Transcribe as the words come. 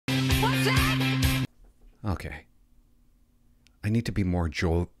Okay. I need to be more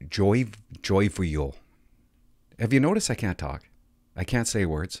joyful. Have you noticed I can't talk? I can't say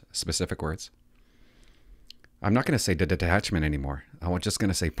words, specific words. I'm not going to say detachment anymore. I'm just going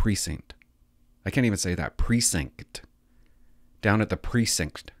to say precinct. I can't even say that. Precinct. Down at the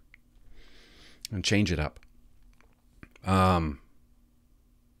precinct. And change it up. I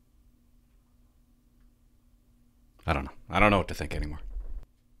don't know. I don't know what to think anymore.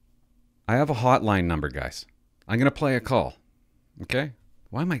 I have a hotline number, guys. I'm going to play a call. Okay?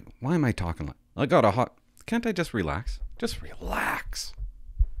 Why am I talking like I got a hot... Can't I just relax? Just relax.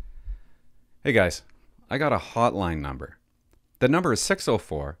 Hey guys, I got a hotline number. The number is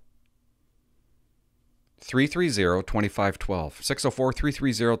 604 330 2512. 604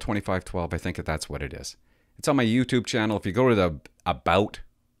 330 2512. I think that's what it is. It's on my YouTube channel. If you go to the About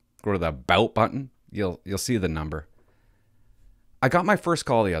button, you'll see the number. I got my first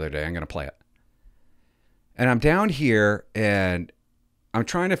call the other day. I'm going to play it. And I'm down here and I'm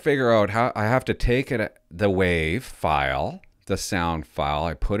trying to figure out how I have to take the wave file, the sound file.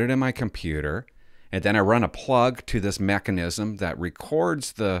 I put it in my computer and then I run a plug to this mechanism that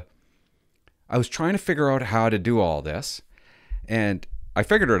records the... I was trying to figure out how to do all this and I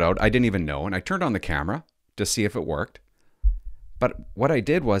figured it out. I didn't even know. And I turned on the camera to see if it worked. But what I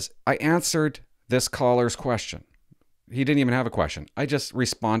did was I answered this caller's question. He didn't even have a question. I just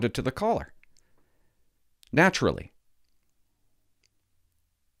responded to the caller. Naturally.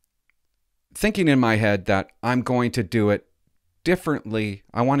 Thinking in my head that I'm going to do it differently.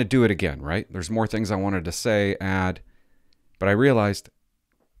 I want to do it again, right? There's more things I wanted to say, add, but I realized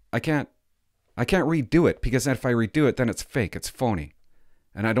I can't redo it because if I redo it, then it's fake, it's phony.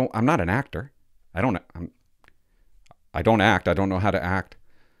 And I'm not an actor. I don't act. I don't know how to act.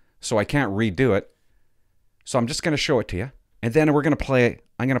 So I can't redo it. So I'm just going to show it to you. And then I'm going to play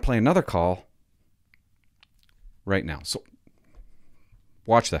another call right now. So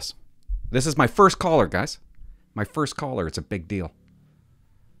watch this. This is my first caller, guys. My first caller. It's a big deal.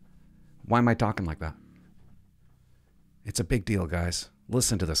 Why am I talking like that? It's a big deal, guys.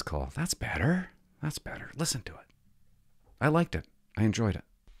 Listen to this call. That's better. That's better. Listen to it. I liked it. I enjoyed it.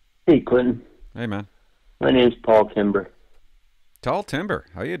 Hey, Clinton. Hey, man. My name's Paul Timber. Tall Timber.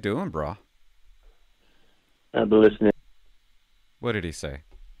 How you doing, brah? I've been listening. What did he say?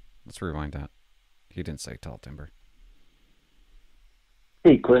 Let's rewind that. He didn't say Tall Timber.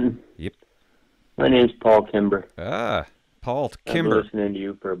 Hey, Clinton. Yep. My name's Paul Kimber. Ah, Paul I've Kimber. been listening to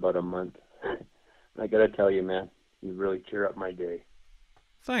you for about a month. I gotta tell you, man, you really cheer up my day.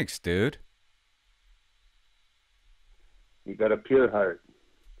 Thanks, dude. You got a pure heart.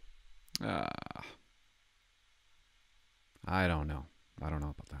 I don't know. I don't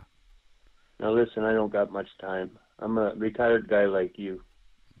know about that. Now listen, I don't got much time. I'm a retired guy like you.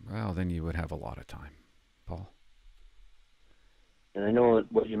 Well, then you would have a lot of time, Paul. And I know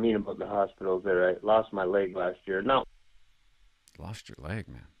what you mean about the hospitals there. I lost my leg last year. No. Lost your leg,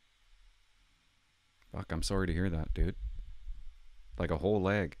 man. Fuck, I'm sorry to hear that, dude. Like a whole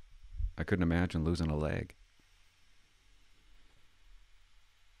leg. I couldn't imagine losing a leg.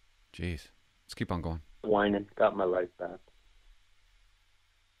 Jeez. Let's keep on going. Whining. Got my life back.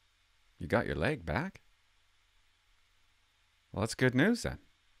 You got your leg back? Well, that's good news then.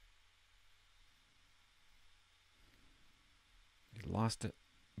 You lost it.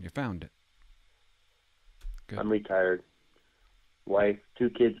 You found it. Good. I'm retired. Wife, 2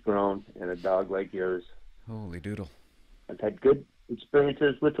 kids grown, and a dog like yours. Holy doodle. I've had good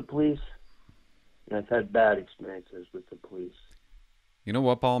experiences with the police, and I've had bad experiences with the police. You know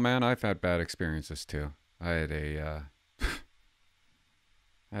what, Paul, man? I've had bad experiences too. I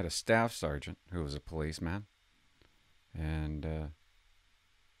had a staff sergeant who was a policeman, and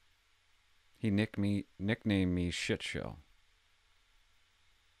he nicknamed me Shit Show.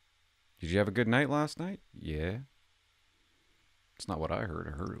 Did you have a good night last night? Yeah. It's not what I heard.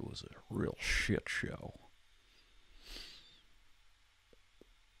 I heard it was a real shit show.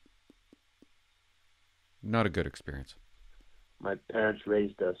 Not a good experience. My parents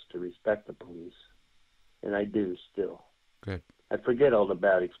raised us to respect the police, and I do still. Good. I forget all the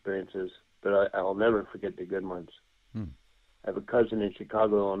bad experiences, but I'll never forget the good ones. I have a cousin in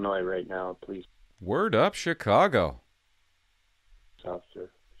Chicago, Illinois right now, a police Word up, Chicago.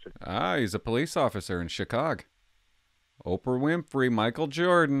 officer. Ah, he's a police officer in Chicago. Oprah Winfrey, Michael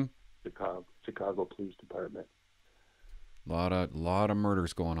Jordan. Chicago Police Department. Lot of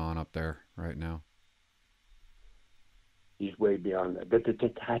murders going on up there right now. He's way beyond that. The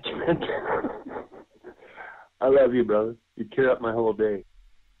detachment. I love you, brother. You cheer up my whole day.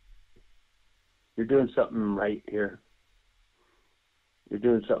 You're doing something right here. You're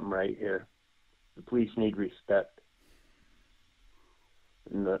doing something right here. The police need respect.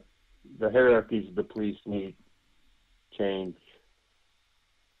 And the hierarchies of the police need change.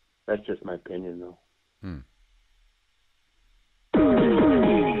 That's just my opinion, though.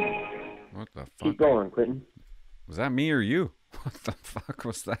 What the fuck? Keep going, Clinton. Was that me or you? What the fuck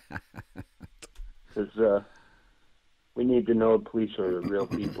was that? Because we need to know the police are real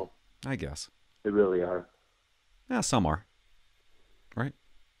people. I guess. They really are. Yeah, some are. Right?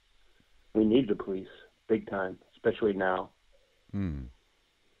 We need the police, big time, especially now.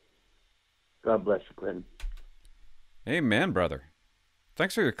 God bless you, Clinton. Amen, brother.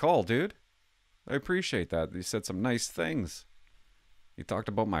 Thanks for your call, dude. I appreciate that. You said some nice things. You talked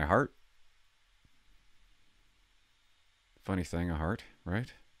about my heart. Funny thing, a heart,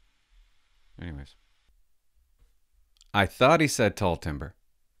 right? Anyways. I thought he said Tall Timber,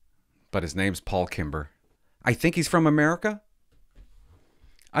 but his name's Paul Kimber. I think he's from America.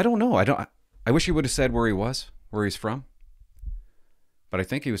 I don't know. I wish he would have said where he was, where he's from. But I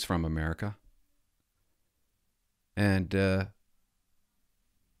think he was from America. And I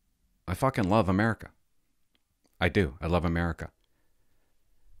fucking love America. I do. I love America.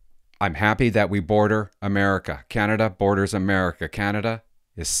 I'm happy that we border America. Canada borders America. Canada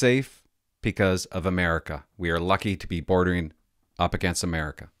is safe because of America. We are lucky to be bordering up against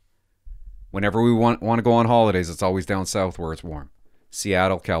America. Whenever we want to go on holidays, it's always down south where it's warm.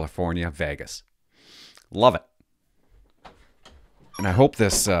 Seattle, California, Vegas. Love it. And I hope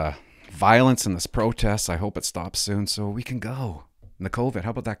this violence and this protest, I hope it stops soon so we can go. And the COVID,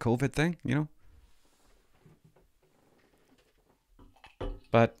 how about that COVID thing, you know?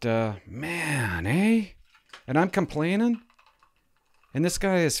 But, man, eh? And I'm complaining? And this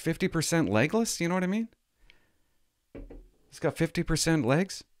guy is 50% legless, you know what I mean? He's got 50%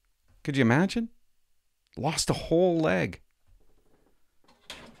 legs. Could you imagine? Lost a whole leg.